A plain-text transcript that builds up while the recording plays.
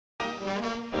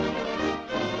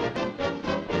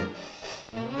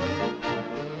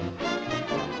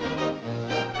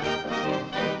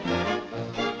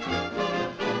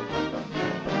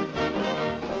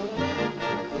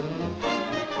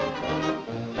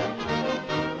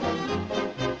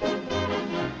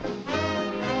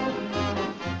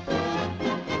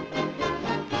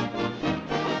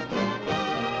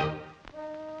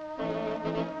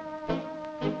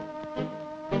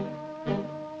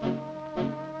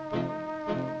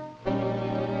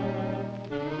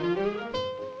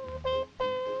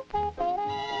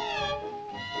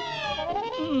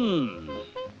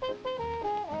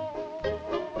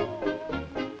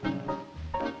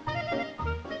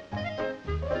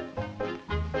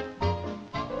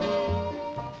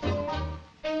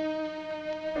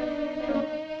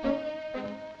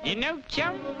Hello,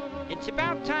 chum. It's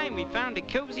about time we found a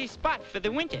cozy spot for the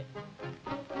winter.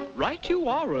 Right you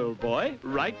are, old boy.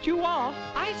 Right you are.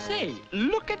 I say,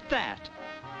 look at that.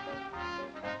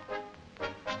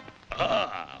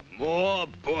 Ah, more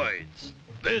birds.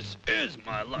 This is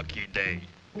my lucky day.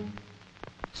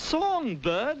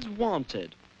 Songbirds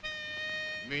wanted.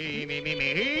 Me, me, me,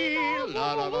 me,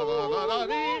 la, la, la, la, la, la,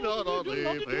 dee, la, la,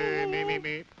 dee, dee, me, me,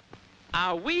 me.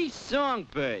 Are we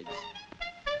songbirds?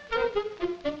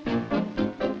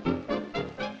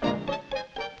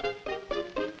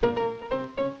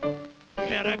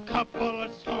 Get a couple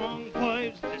of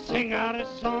songbirds to sing out a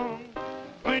song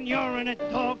when you're in a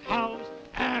doghouse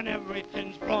and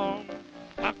everything's wrong.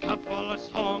 A couple of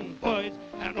songbirds,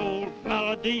 an old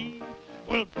melody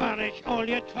will banish all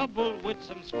your trouble with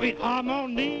some sweet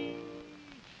harmony.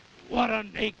 What a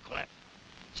A clef.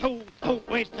 So don't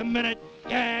waste a minute,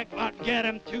 yeah, go out and get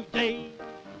 'em today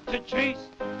to chase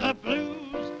the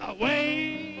blues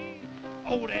away.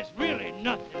 Oh, there's really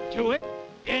nothing to it.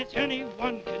 Yes,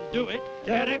 anyone can do it.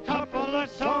 Get a couple of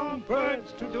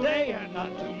songbirds today and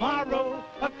not tomorrow.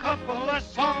 A couple of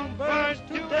songbirds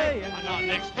today and not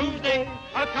next Tuesday.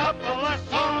 A couple of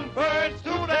songbirds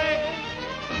today.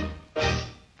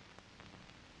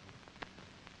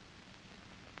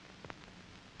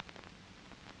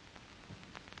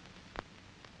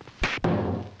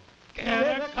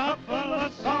 Get a couple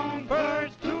of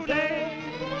songbirds today.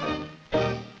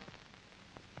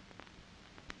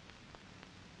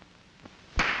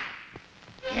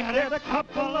 Get a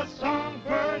couple of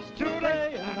songbirds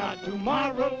today and not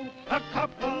tomorrow. A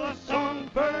couple of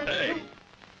songbirds. Hey,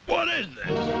 what is this?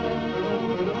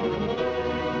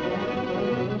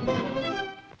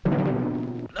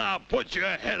 Now put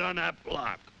your head on that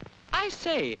block. I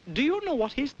say, do you know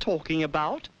what he's talking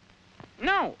about?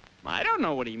 No, I don't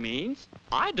know what he means.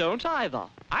 I don't either.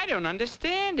 I don't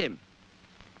understand him.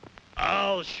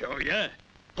 I'll show you.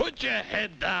 Put your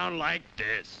head down like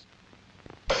this.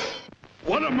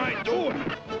 What am I doing?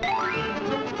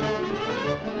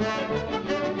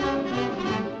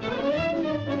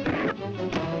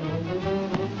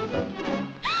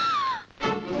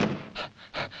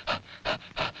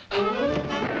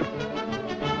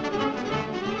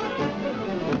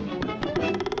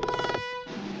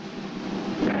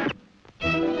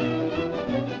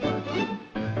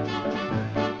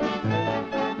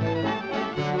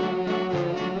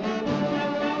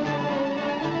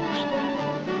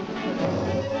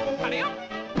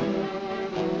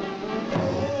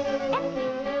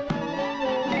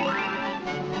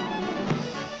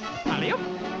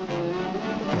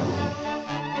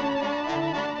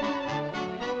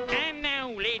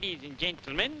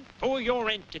 Gentlemen, for your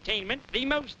entertainment, the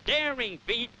most daring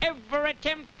feat ever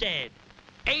attempted.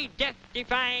 A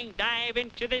death-defying dive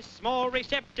into this small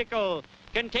receptacle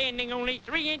containing only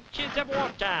 3 inches of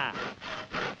water.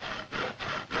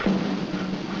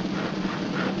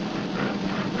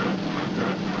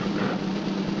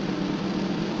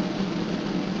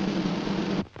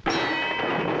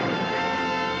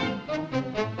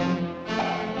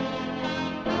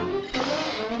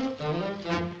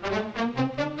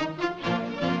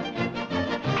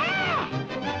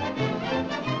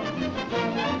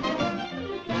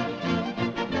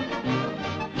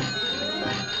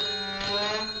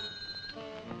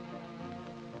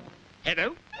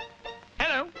 Hello?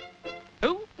 Hello?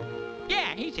 Who?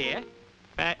 Yeah, he's here.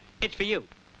 It's for you.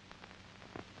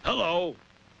 Hello.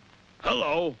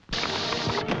 Hello.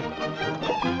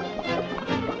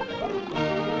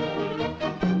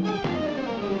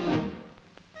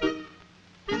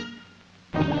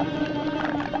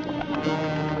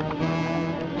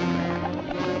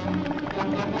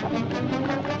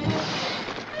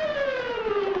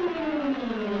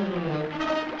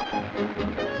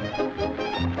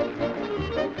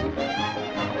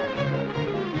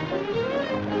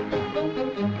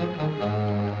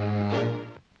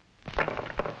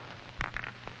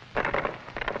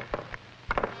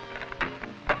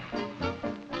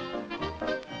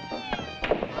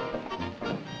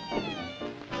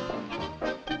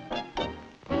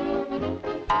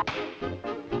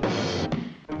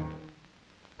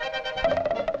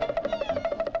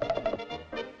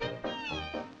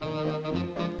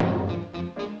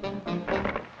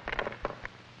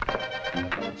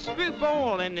 Screw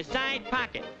ball in the side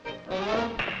pocket.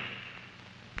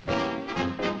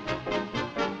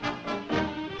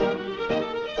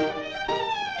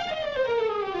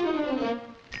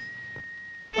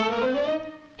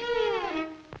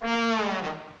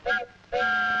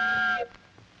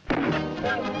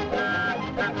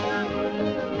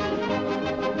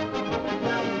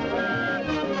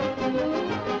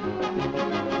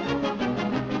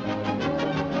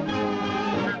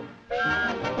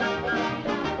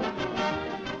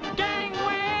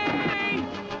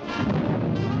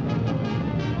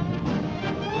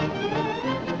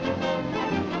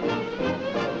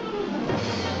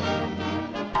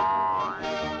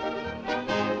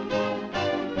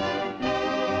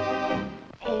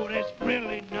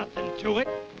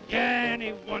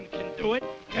 anyone can do it.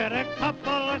 Get a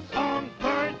couple of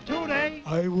songbirds today.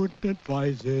 I wouldn't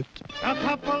advise it. A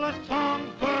couple of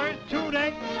songbirds today.